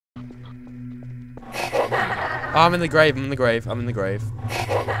Oh, I'm in the grave. I'm in the grave. I'm in the grave.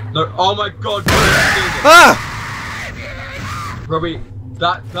 No. Oh my God. Ah! Robbie,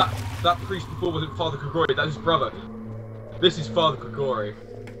 that priest before wasn't Father Gregory. That's his brother. This is Father Gregory.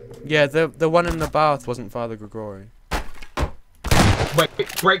 Yeah, the one in the bath wasn't Father Gregory. Wait,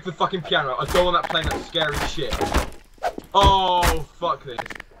 break the fucking piano. I don't want that playing that scary shit. Oh, fuck this.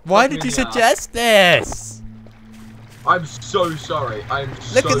 Why did you suggest this? I'm so sorry.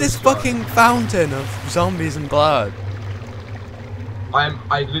 Look at this fucking fountain of zombies and blood. I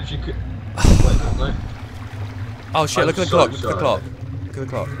literally could. Wait, no. Oh shit! Look at the clock. Look at the clock. Look at the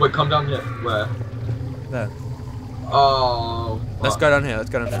clock. Wait, come down here. Where? There. Oh. Let's go down here. Let's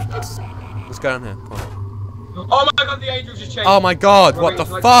go down here. Let's go down here. Come on. Oh my God! The angels just changed. Oh my God! What the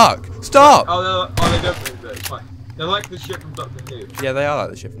fuck? Stop! Oh, they don't move it. It's fine. They're like the ship from Doctor Who. Yeah, they are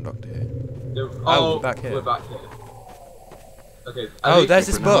like the ship from Doctor Who. Oh, we're back here. We're back here. Okay. Oh, there's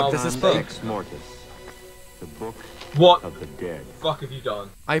this book. There's this book. The book what of the dead. Fuck have you done?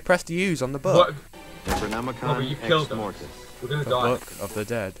 I pressed use on the book. Robbie, you killed them. We're gonna The die. book of the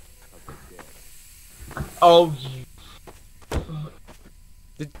dead. Oh, you.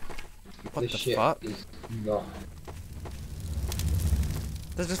 What this the shit fuck? is not.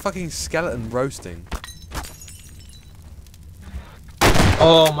 There's this fucking skeleton roasting.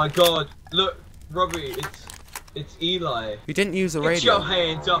 Oh my God! Look, Robbie, it's Eli. You didn't use the Get radio. your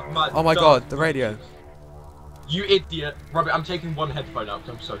hands up, man. Oh my God, the radio. You idiot, Robbie! I'm taking one headphone out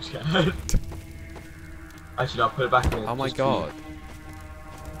because I'm so scared. Actually, I'll put it back in. Oh my God.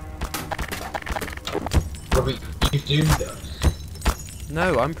 Robbie, you doomed us.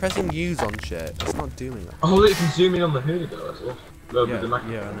 No, I'm pressing use on shit. It's not doing it. Oh look, you can zoom in on the hood though. That's awesome. Well, Yeah, with the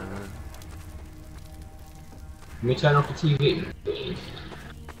microphone. yeah, I know. Can we turn off the TV?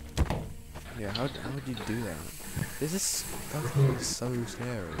 Yeah, how would you do that? This is so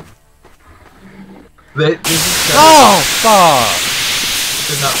scary. This is Oh fuck!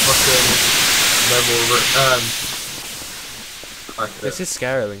 in that fucking level. This is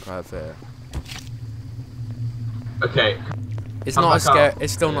scarier than Cry of Fear. Okay. It's Come not back as scary. up.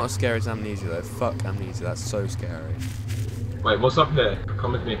 It's still not as scary as Amnesia though. Fuck Amnesia. That's so scary. Wait, what's up here?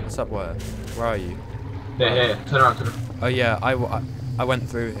 Come with me. What's up? Where? Where are you? Here. Turn around. Oh yeah, I went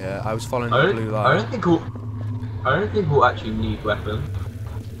through here. I was following the blue I line. don't think we'll actually need weapons.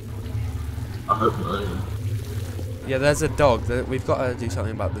 I hope not. Yeah, there's a dog. We've got to do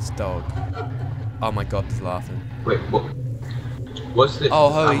something about this dog. Oh my God, it's laughing. Wait, what? What's this? Oh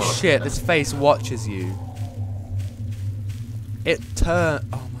holy Ammo? shit! This face watches you. It oh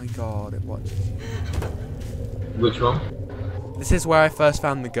my God! It watches you. Which one? This is where I first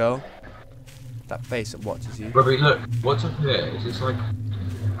found the girl. That face that watches you. Robbie, look. What's up here? Is this like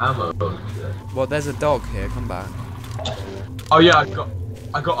ammo? Well, there's a dog here. Come back. Oh yeah,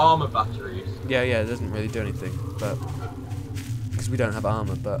 I got armor batteries. Yeah, it doesn't really do anything, but because we don't have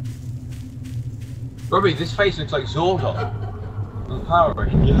armor. But Robbie, this face looks like Zordon. The Power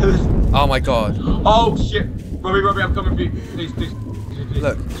Rangers. oh my God! Oh shit! Robbie, I'm coming for you. Please.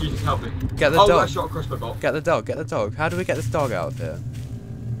 Look. Jesus, help me. Get the I dog. shot a crossbow bolt. Get the dog. Get the dog. How do we get this dog out of here?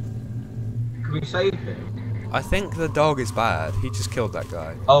 Can we save him? I think the dog is bad. He just killed that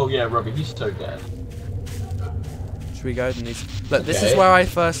guy. Oh yeah, Robbie, he's so dead. Should we go and look? This is Okay. where I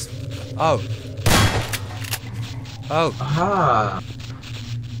first. Oh. Oh. Aha.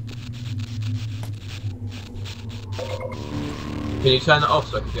 Can you turn it off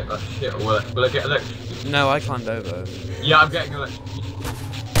so I can get that shit, or will I get electrocuted? No, I climbed over. Yeah, I'm getting electrocuted.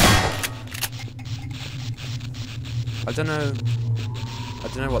 I don't know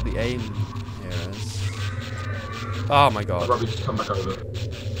what the aim here is. Oh my God. Robbie, just come back over. Okay.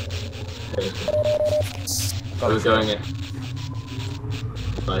 Got We're this going here. in.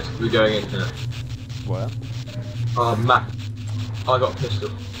 Nice, we're going in here. Where? Oh, Matt. I got a pistol.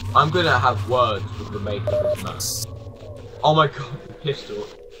 I'm gonna have words with the maker of this map. Oh my God, the pistol.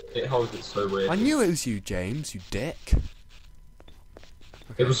 It holds it so weird. I knew it was you, James. You dick.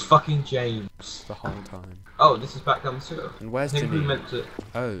 It was fucking James. The whole time. Oh, this is back down the sewer. And where's I think we Janine? meant to.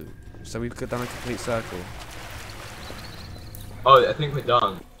 Oh, so we've done a complete circle. Oh, I think we're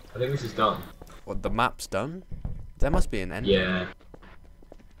done. I think this is done. What, the map's done? There must be an end. Yeah.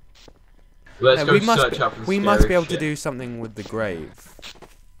 Let's No, go search out for the we must be able scary to do something with the grave.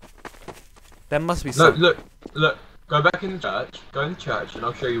 There must be No, some. look. Go back in the church. Go in the church, and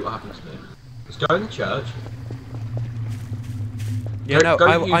I'll show you what happens to me. Just go in the church. Yeah, go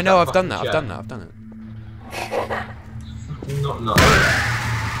no, use I know. that I've done fucking that. chair. I've done it. Not nice.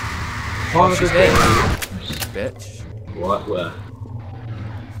 Oh, she's in. Bitch. What? Where?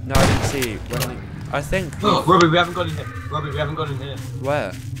 No, I didn't see. I think. Robbie, we haven't gone in here. Robbie, we haven't gone in here.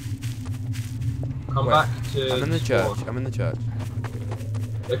 Where? Come Where? back to. I'm in the spawn. church. I'm in the church.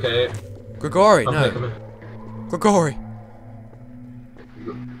 Okay. Gregory, Come no. here, come here. Gregory.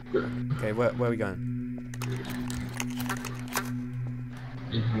 Okay, where are we going?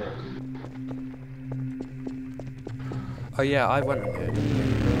 Oh yeah, I went in here.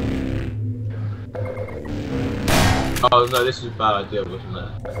 Oh no, this is a bad idea, wasn't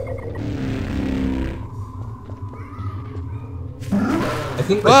it? I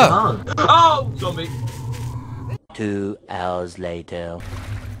think we Whoa! can't. Oh, zombie! 2 hours later.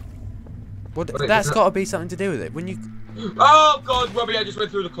 Well, Wait, that's is that- got to be something to do with it. When you, Oh god, Robbie, I just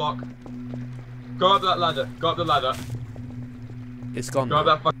went through the clock. Go up that ladder. Go up the ladder. it's gone. Go up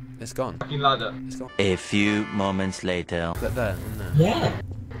now. that It's gone. fucking ladder. It's gone. A few moments later. Look there, isn't there? Yeah.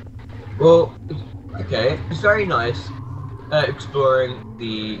 Well, okay. It's very nice exploring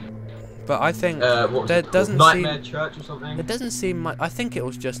the But I think what was there it called? doesn't Nightmare seem. Church or something. It doesn't seem much. I think it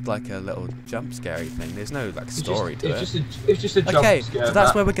was just like a little jump scary thing. There's no like story to it. It's just a jump Okay, scare. so that's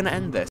Matt. where we're gonna end this.